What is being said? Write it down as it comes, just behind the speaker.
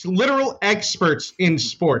literal experts in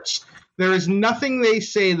sports. There is nothing they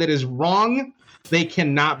say that is wrong. They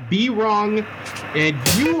cannot be wrong, and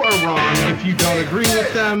you are wrong if you don't agree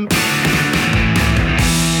with them.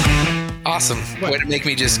 Awesome. Way to make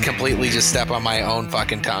me just completely just step on my own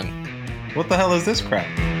fucking tongue. What the hell is this crap?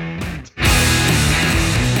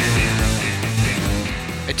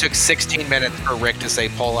 It took 16 minutes for Rick to say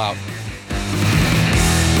pull out.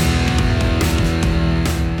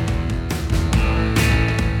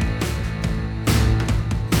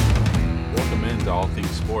 Welcome into All Things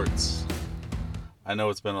Sports. I know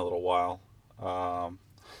it's been a little while.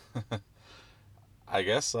 I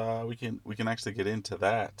guess we can actually get into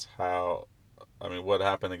that. What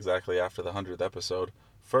happened exactly after the 100th episode?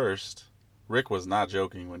 First, Rick was not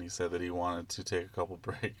joking when he said that he wanted to take a couple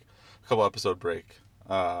episode break.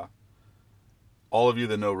 All of you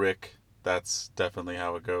that know Rick, that's definitely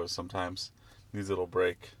how it goes sometimes. Needs a little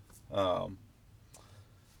break.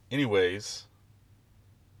 Anyways,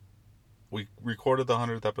 we recorded the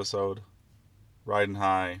 100th episode, riding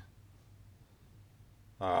high.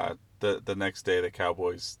 The next day, the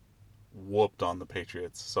Cowboys whooped on the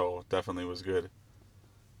Patriots, so definitely was good.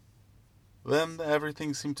 Then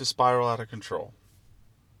everything seemed to spiral out of control.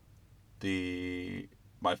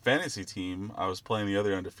 My fantasy team, I was playing the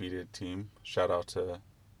other undefeated team. Shout out to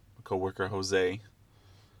my coworker Jose.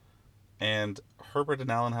 And Herbert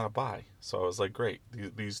and Allen had a bye, so I was like, great.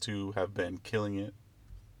 These two have been killing it.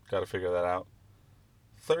 Got to figure that out.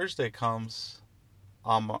 Thursday comes.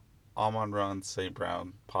 Amon-Ra St.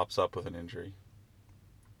 Brown pops up with an injury.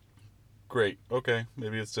 Great. Okay.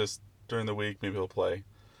 Maybe it's just during the week. Maybe he'll play.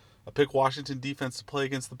 I pick Washington defense to play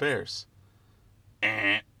against the Bears.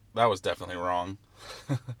 That was definitely wrong.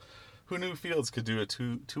 Who knew Fields could do it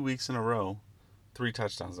two weeks in a row? 3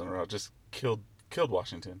 touchdowns in a row. Just killed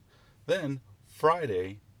Washington. Then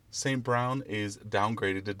Friday, St. Brown is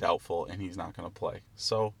downgraded to doubtful and he's not going to play.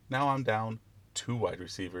 So now I'm down 2 wide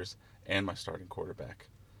receivers and my starting quarterback.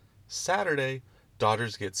 Saturday,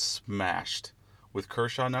 Dodgers get smashed with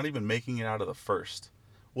Kershaw not even making it out of the first.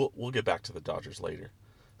 We'll get back to the Dodgers later.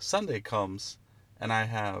 Sunday comes, and I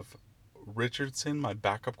have Richardson, my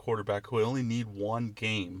backup quarterback, who I only need 1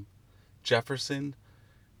 game, Jefferson,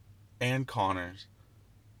 and Connors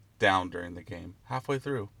down during the game. Halfway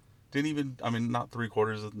through. Not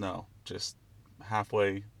 3/4, no, just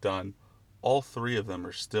halfway done. All 3 of them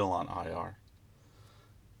are still on IR.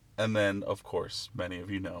 And then, of course, many of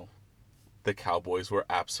you know, the Cowboys were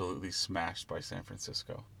absolutely smashed by San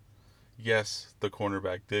Francisco. Yes, the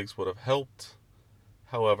cornerback Diggs would have helped.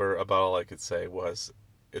 However, about all I could say was,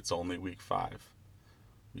 it's only week 5.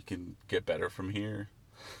 We can get better from here.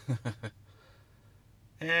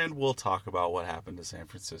 And we'll talk about what happened to San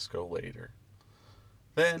Francisco later.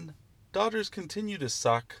 Then, Dodgers continue to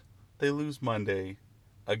suck. They lose Monday,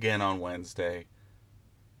 again on Wednesday,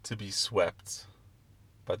 to be swept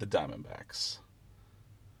by the Diamondbacks.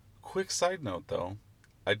 Quick side note though,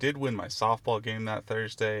 I did win my softball game that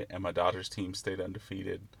Thursday and my Dodgers team stayed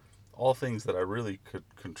undefeated. All things that I really could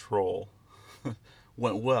control.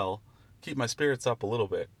 Went well. Keep my spirits up a little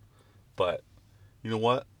bit. But you know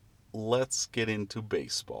what? Let's get into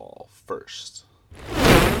baseball first.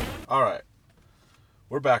 Alright.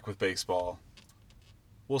 We're back with baseball.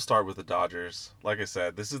 We'll start with the Dodgers. Like I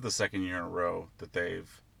said, this is the second year in a row that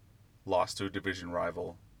they've lost to a division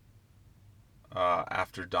rival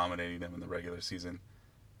after dominating them in the regular season.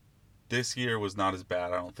 This year was not as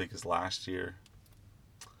bad, I don't think, as last year.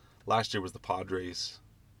 Last year was the Padres.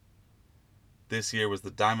 This year was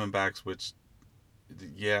the Diamondbacks, which,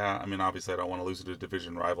 obviously I don't want to lose to a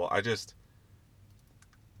division rival. I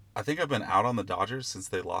think I've been out on the Dodgers since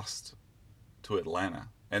they lost to Atlanta.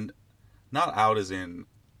 And not out as in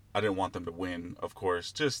I didn't want them to win, of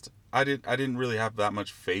course. Just I didn't really have that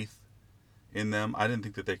much faith in them. I didn't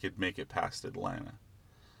think that they could make it past Atlanta.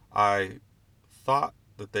 I thought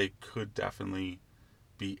that they could definitely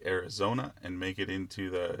beat Arizona and make it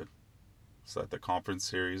into the conference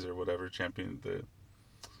series or whatever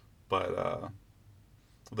but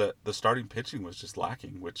the starting pitching was just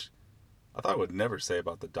lacking, which I thought I would never say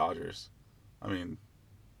about the Dodgers.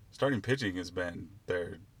 Starting pitching has been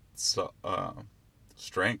their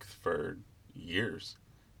strength for years.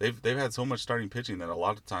 They've had so much starting pitching that a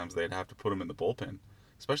lot of times they'd have to put them in the bullpen,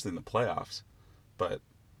 especially in the playoffs. But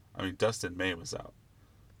Dustin May was out.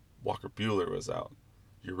 Walker Buehler was out.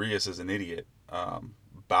 Urias is an idiot.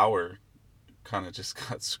 Bauer kind of just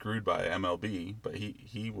got screwed by MLB, but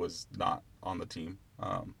he was not on the team.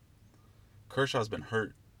 Kershaw's been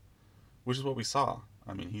hurt, which is what we saw.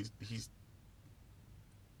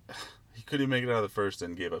 He couldn't make it out of the first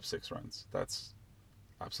and gave up 6 runs. That's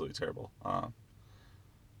absolutely terrible.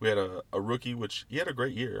 We had a rookie, which he had a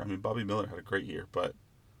great year. I mean, Bobby Miller had a great year, but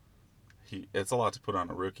it's a lot to put on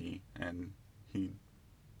a rookie, and he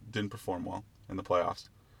didn't perform well in the playoffs.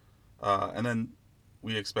 And then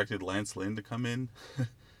we expected Lance Lynn to come in.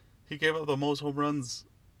 He gave up the most home runs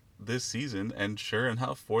this season, and sure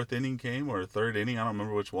enough, fourth inning came, or third inning, I don't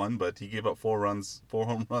remember which one, but he gave up 4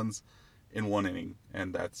 home runs in 1 inning,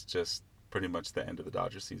 and that's just pretty much the end of the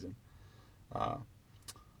Dodgers season.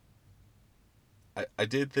 I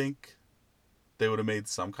did think they would have made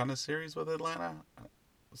some kind of series with Atlanta,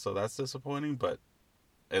 so that's disappointing, but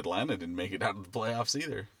Atlanta didn't make it out of the playoffs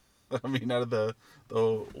either. I mean, out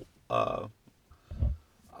of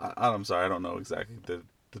I'm sorry, I don't know exactly the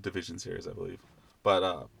division series, I believe,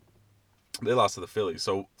 but they lost to the Phillies.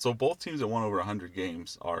 So both teams that won over 100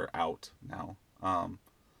 games are out now. I'm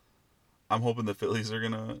hoping the Phillies are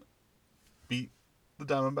gonna beat the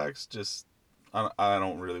Diamondbacks. Just I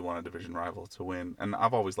don't really want a division rival to win, and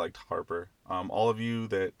I've always liked Harper. All of you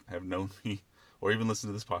that have known me or even listened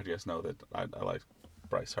to this podcast know that I like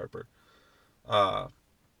Bryce Harper.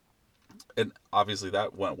 And obviously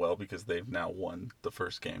that went well because they've now won the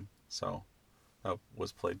first game. So that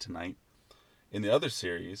was played tonight. In the other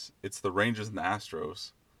series, it's the Rangers and the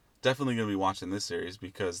Astros. Definitely going to be watching this series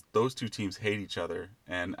because those two teams hate each other.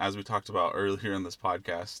 And as we talked about earlier in this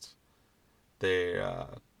podcast, there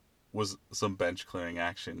was some bench clearing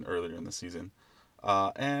action earlier in the season.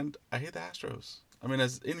 And I hate the Astros. I mean,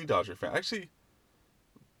 as any Dodger fan, actually,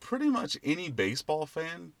 pretty much any baseball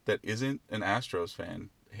fan that isn't an Astros fan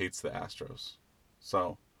hates the Astros.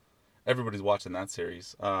 So everybody's watching that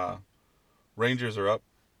series. Rangers are up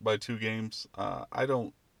by 2 games. I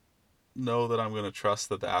don't know that I'm going to trust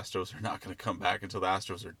that the Astros are not going to come back until the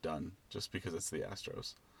Astros are done, just because it's the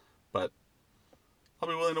Astros. But I'll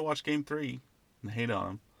be willing to watch Game 3 and hate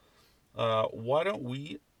on them. Why don't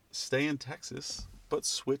we stay in Texas but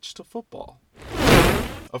switch to football?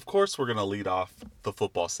 Of course we're going to lead off the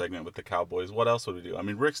football segment with the Cowboys. What else would we do? I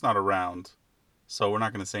mean, Rick's not around, so we're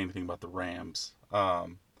not going to say anything about the Rams.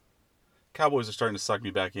 Cowboys are starting to suck me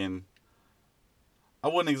back in. I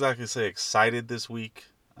wouldn't exactly say excited this week.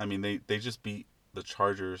 I mean, they just beat the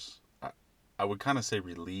Chargers. I would kind of say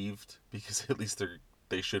relieved because at least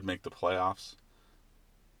they should make the playoffs.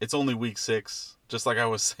 It's only week 6. Just like I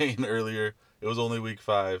was saying earlier, it was only week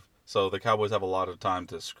 5. So the Cowboys have a lot of time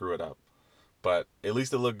to screw it up. But at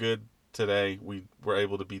least it looked good today. We were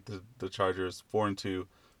able to beat the Chargers 4-2.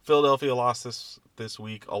 Philadelphia lost this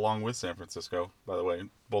week along with San Francisco, by the way,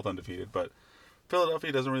 both undefeated. But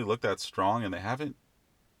Philadelphia doesn't really look that strong, and they haven't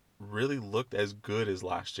really looked as good as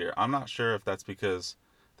last year. I'm not sure if that's because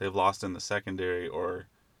they've lost in the secondary or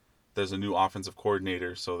there's a new offensive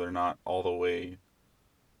coordinator, so they're not all the way,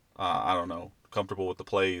 I don't know, comfortable with the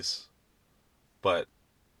plays. But,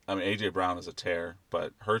 I mean, A.J. Brown is a tear,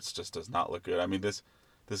 but Hurts just does not look good. I mean,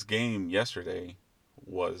 this game yesterday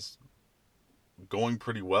was going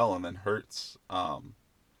pretty well, and then Hurts,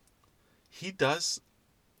 he does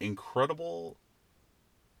incredible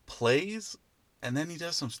plays, and then he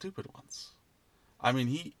does some stupid ones. I mean,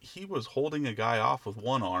 he was holding a guy off with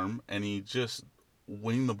one arm, and he just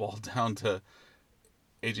winged the ball down to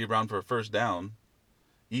A.J. Brown for a first down.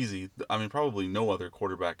 Easy. I mean, probably no other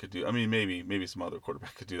quarterback could do. I mean, maybe some other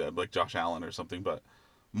quarterback could do that, like Josh Allen or something, but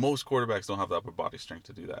most quarterbacks don't have the upper body strength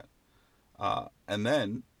to do that. And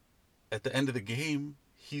then, at the end of the game,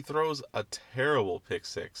 he throws a terrible pick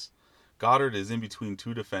 6. Goddard is in between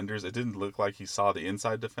 2 defenders. It didn't look like he saw the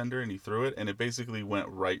inside defender, and he threw it, and it basically went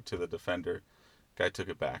right to the defender. Guy took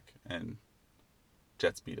it back, and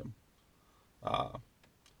Jets beat him.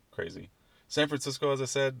 Crazy. San Francisco, as I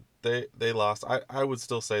said, they lost. I would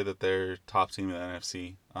still say that they're top team in the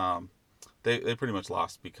NFC. They pretty much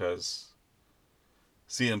lost because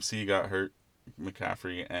CMC got hurt,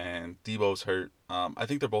 McCaffrey, and Debo's hurt. I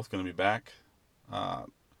think they're both going to be back.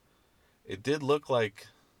 It did look like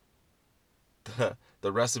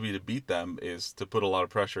the recipe to beat them is to put a lot of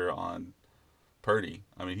pressure on Purdy.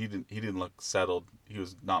 I mean, he didn't look settled. He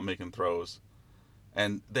was not making throws,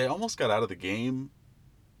 and they almost got out of the game.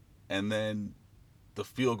 And then the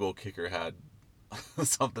field goal kicker had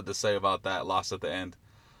something to say about that loss at the end.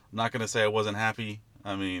 I'm not going to say I wasn't happy.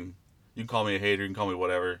 I mean, you can call me a hater, you can call me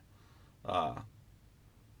whatever.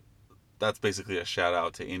 That's basically a shout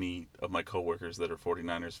out to any of my coworkers that are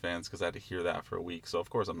 49ers fans because I had to hear that for a week. So, of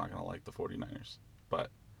course, I'm not going to like the 49ers. But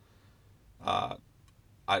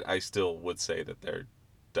I still would say that they're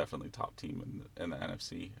definitely top team in the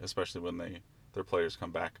NFC, especially when their players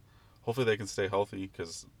come back. Hopefully they can stay healthy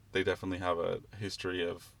because they definitely have a history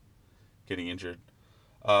of getting injured.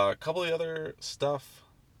 A couple of other stuff.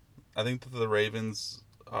 I think that the Ravens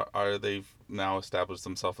are they've now established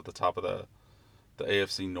themselves at the top of the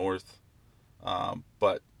AFC North,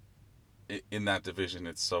 but in that division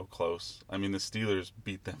it's so close. I mean, the Steelers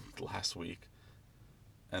beat them last week,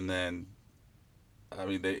 and then I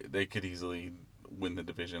mean they could easily win the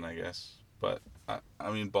division, I guess. But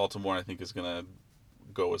I mean, Baltimore I think is gonna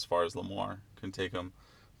go as far as Lamar can take them.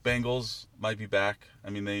 Bengals might be back. I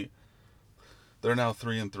mean they're now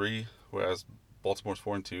 3-3, whereas Baltimore's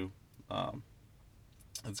 4-2.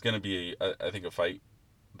 It's gonna be I think a fight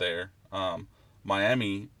there.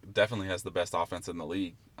 Miami definitely has the best offense in the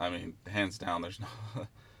league. I mean, hands down. There's no.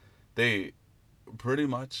 They pretty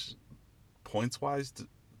much points wise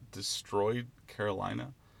destroyed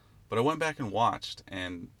Carolina, but I went back and watched,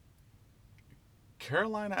 and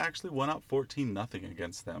Carolina actually went up 14-0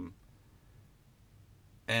 against them.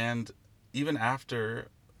 And even after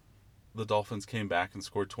the Dolphins came back and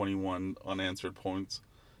scored 21 unanswered points,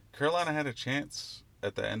 Carolina had a chance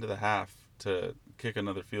at the end of the half to kick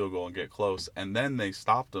another field goal and get close, and then they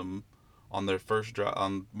stopped them on their first drive,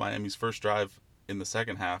 on Miami's first drive in the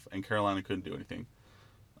second half, and Carolina couldn't do anything.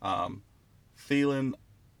 Thielen,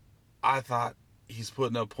 I thought he's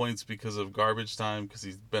putting up points because of garbage time, because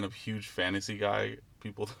he's been a huge fantasy guy.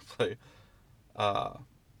 People that play,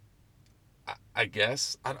 I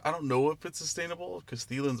guess I don't know if it's sustainable because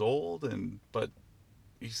Thielen's old, but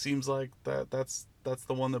he seems like that's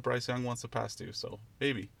the one that Bryce Young wants to pass to. So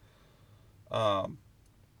maybe. The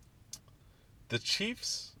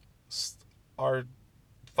Chiefs are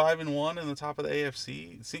 5-1 in the top of the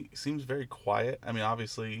AFC. It seems very quiet. I mean,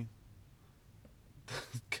 obviously,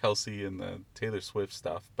 Kelsey and the Taylor Swift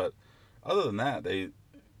stuff, but other than that, they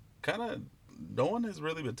kind of no one has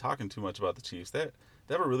really been talking too much about the Chiefs. They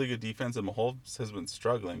have a really good defense, and Mahomes has been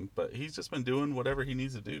struggling, but he's just been doing whatever he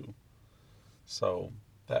needs to do. So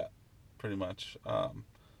that pretty much.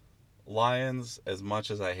 Lions, as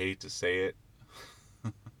much as I hate to say it,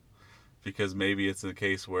 because maybe it's a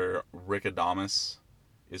case where Rick Adamas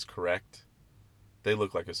is correct, they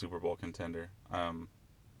look like a Super Bowl contender.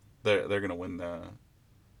 They're going to win the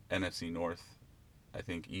NFC North, I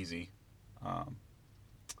think, easy.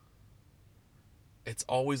 It's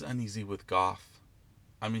always uneasy with Goff.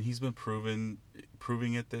 I mean, he's been proving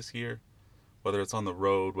it this year. Whether it's on the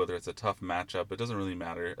road, whether it's a tough matchup, it doesn't really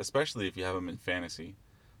matter, especially if you have him in fantasy.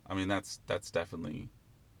 I mean, that's definitely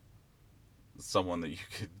someone that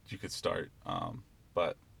you could start.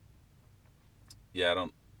 But yeah,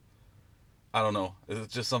 I don't know.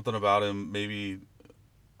 It's just something about him. Maybe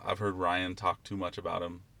I've heard Ryan talk too much about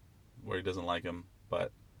him, where he doesn't like him.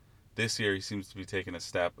 But this year he seems to be taking a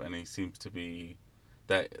step, and he seems to be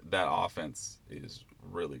that offense is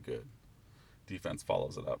really good. Defense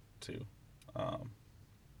follows it up too.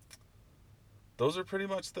 Those are pretty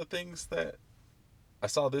much the things that I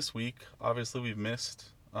saw this week. Obviously, we've missed.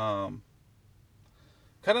 Kind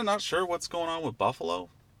of not sure what's going on with Buffalo.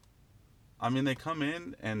 I mean, they come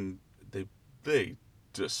in and they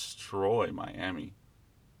destroy Miami,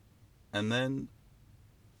 and then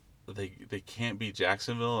they can't beat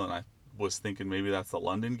Jacksonville. And I was thinking maybe that's the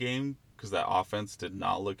London game, because that offense did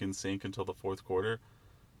not look in sync until the fourth quarter.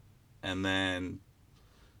 And then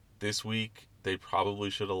this week they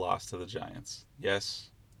probably should have lost to the Giants.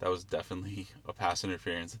 Yes, that was definitely a pass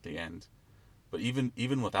interference at the end. But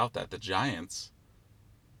even without that, the Giants,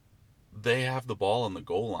 they have the ball on the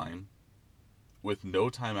goal line with no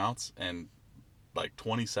timeouts and like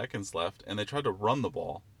 20 seconds left, and they tried to run the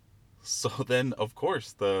ball. So then, of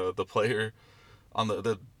course, the player on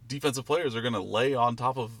the defensive players are going to lay on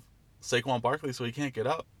top of Saquon Barkley so he can't get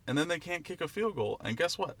up, and then they can't kick a field goal. And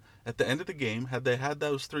guess what? At the end of the game, had they had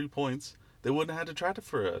those 3 points, they wouldn't have had to try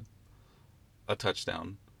for a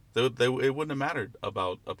touchdown. It wouldn't have mattered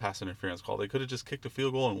about a pass interference call. They could have just kicked a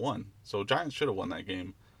field goal and won. So Giants should have won that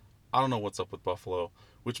game. I don't know what's up with Buffalo,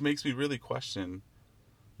 which makes me really question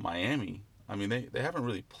Miami. I mean, they haven't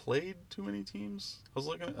really played too many teams.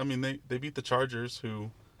 They beat the Chargers,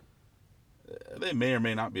 who they may or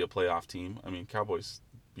may not be a playoff team. I mean, Cowboys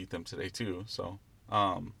beat them today too. So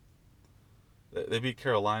they beat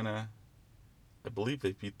Carolina. I believe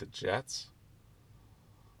they beat the Jets.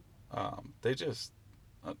 I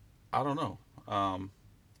don't know.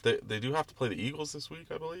 They do have to play the Eagles this week,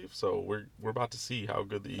 I believe. So we're about to see how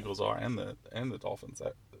good the Eagles are, and the Dolphins.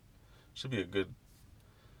 That should be a good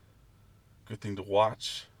thing to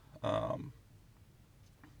watch.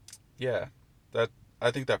 Yeah,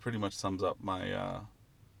 I think that pretty much sums up my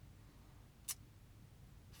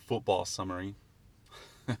football summary.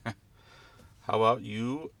 How about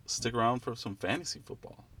you stick around for some fantasy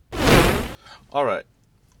football? All right.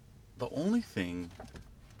 The only thing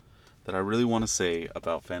that I really want to say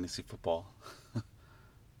about fantasy football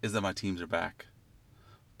is that my teams are back.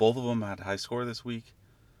 Both of them had high score this week.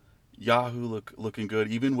 Yahoo looking good,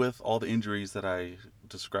 even with all the injuries that I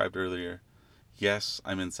described earlier. Yes,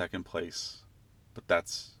 I'm in second place, but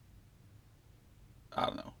that's, I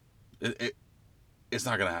don't know. It's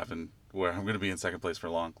not gonna happen where I'm gonna be in second place for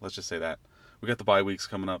long. Let's just say that. We got the bye weeks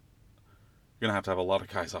coming up. You're gonna have a lot of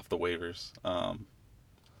guys off the waivers. And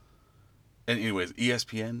anyways,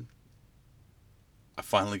 ESPN. I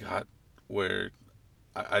finally got where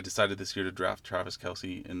I decided this year to draft Travis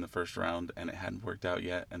Kelce in the first round, and it hadn't worked out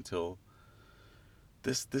yet until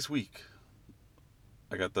this week.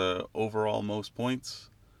 I got the overall most points,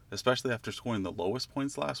 especially after scoring the lowest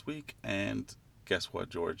points last week. And guess what,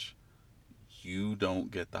 George? You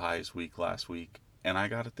don't get the highest week last week, and I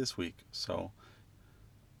got it this week. So,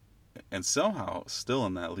 and somehow, still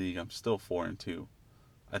in that league, I'm still 4-2.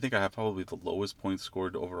 I think I have probably the lowest points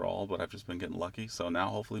scored overall, but I've just been getting lucky. So now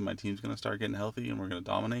hopefully my team's going to start getting healthy and we're going to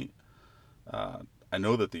dominate. I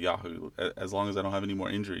know that the Yahoo, as long as I don't have any more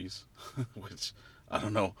injuries, which I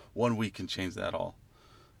don't know, 1 week can change that all.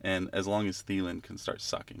 And as long as Thielen can start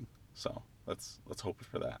sucking. So let's hope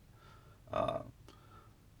for that.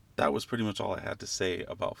 That was pretty much all I had to say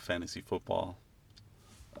about fantasy football.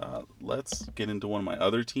 Let's get into one of my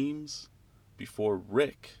other teams before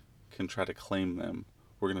Rick can try to claim them.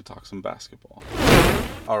 We're going to talk some basketball.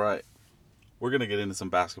 All right. We're going to get into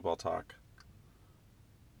some basketball talk.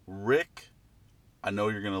 Rick, I know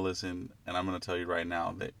you're going to listen, and I'm going to tell you right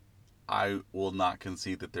now that I will not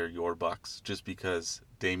concede that they're your Bucks just because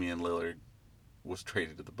Damian Lillard was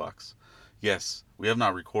traded to the Bucks. Yes, we have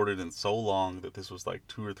not recorded in so long that this was like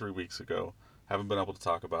 2 or 3 weeks ago. Haven't been able to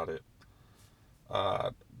talk about it.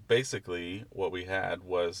 Basically, what we had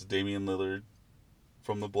was Damian Lillard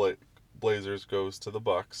from the Blazers goes to the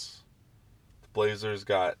Bucks. The Blazers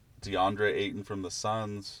got DeAndre Ayton from the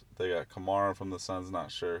Suns. They got Kamara from the Suns,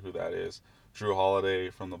 not sure who that is. Drew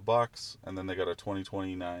Holiday from the Bucks, and then they got a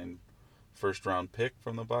 2029 first round pick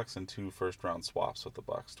from the Bucks and 2 first round swaps with the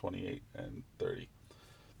Bucks, 28 and 30.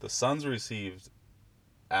 The Suns received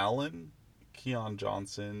Allen, Keon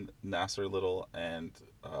Johnson, Nasser Little, and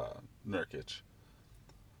Nurkic.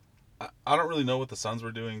 I don't really know what the Suns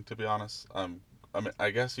were doing, to be honest. I mean, I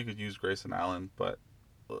guess you could use Grayson Allen, but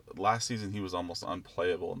last season he was almost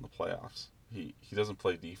unplayable in the playoffs. He doesn't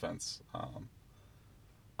play defense.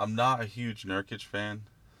 I'm not a huge Nurkic fan.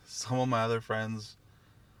 Some of my other friends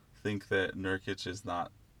think that Nurkic is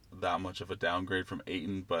not that much of a downgrade from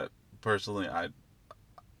Ayton, but personally,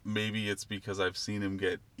 maybe it's because I've seen him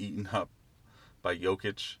get eaten up by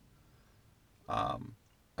Jokic,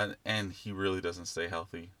 and he really doesn't stay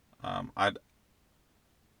healthy.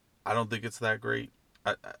 I don't think it's that great.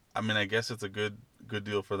 I mean, I guess it's a good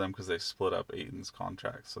deal for them because they split up Ayton's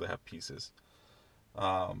contract, so they have pieces.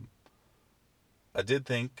 I did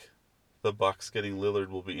think the Bucks getting Lillard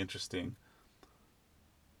will be interesting.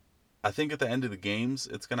 I think at the end of the games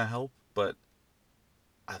it's going to help, but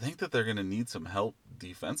I think that they're going to need some help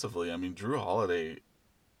defensively. I mean, Drew Holiday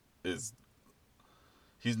he's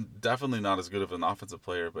definitely not as good of an offensive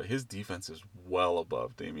player, but his defense is well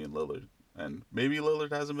above Damian Lillard. And maybe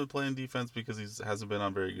Lillard hasn't been playing defense because he hasn't been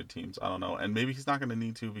on very good teams. I don't know. And maybe he's not going to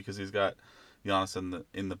need to because he's got Giannis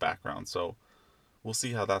in the background. So we'll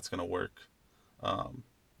see how that's going to work.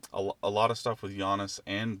 A lot of stuff with Giannis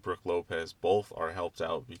and Brook Lopez both are helped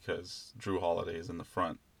out because Drew Holiday is in the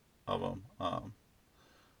front of them.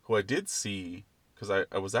 Who I did see, because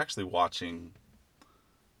I was actually watching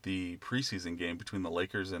the preseason game between the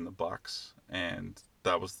Lakers and the Bucks, and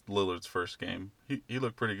that was Lillard's first game. He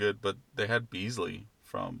looked pretty good, but they had Beasley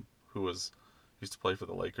who used to play for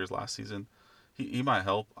the Lakers last season. He might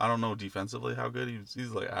help. I don't know defensively how good he's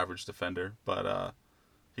like average defender, but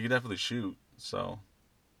he can definitely shoot. So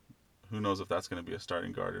who knows if that's going to be a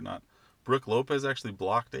starting guard or not. Brook Lopez actually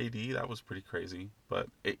blocked AD. That was pretty crazy, but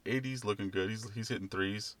AD's looking good. He's hitting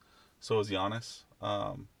threes. So is Giannis.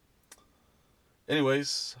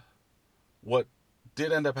 Anyways, what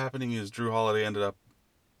did end up happening is Drew Holiday ended up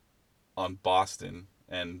on Boston,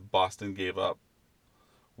 and Boston gave up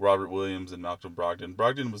Robert Williams and Malcolm Brogdon.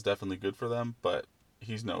 Brogdon was definitely good for them, but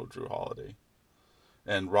he's no Drew Holiday.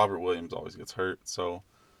 And Robert Williams always gets hurt, so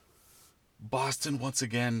Boston once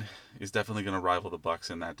again is definitely going to rival the Bucks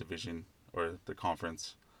in that division or the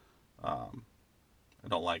conference. I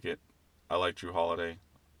don't like it. I like Drew Holiday,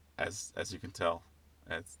 as you can tell,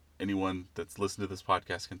 as anyone that's listened to this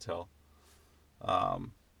podcast can tell.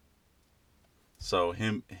 So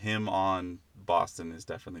him on Boston is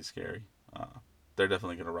definitely scary. They're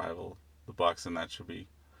definitely going to rival the Bucks, and that should be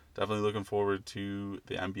definitely looking forward to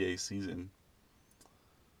the NBA season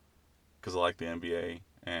because I like the NBA,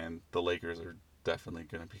 and the Lakers are definitely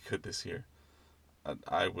going to be good this year.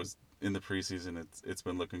 I was in the preseason. It's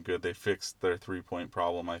been looking good. They fixed their 3-point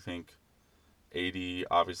problem, I think. AD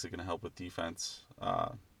obviously going to help with defense.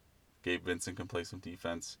 Gabe Vincent can play some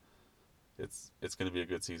defense. It's going to be a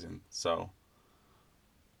good season. So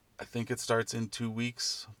I think it starts in 2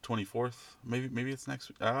 weeks, 24th. Maybe it's next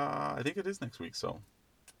week. I think it is next week. So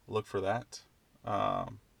look for that.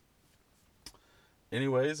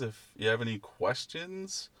 Anyways, if you have any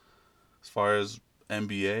questions as far as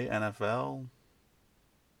NBA, NFL,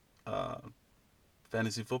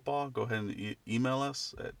 fantasy football, go ahead and email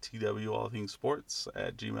us at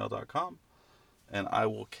twallthingsports@gmail.com, and I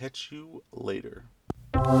will catch you later.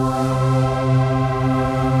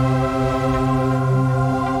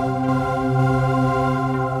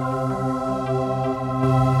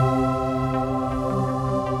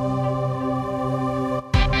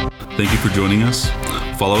 Thank you for joining us.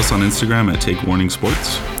 Follow us on Instagram at Take Warning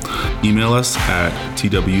Sports. Email us at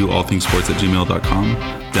twallthingsports@gmail.com.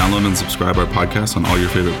 Download and subscribe our podcast on all your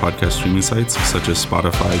favorite podcast streaming sites, such as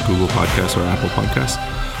Spotify, Google Podcasts, or Apple Podcasts.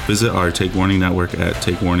 Visit our Take Warning network at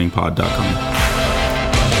takewarningpod.com.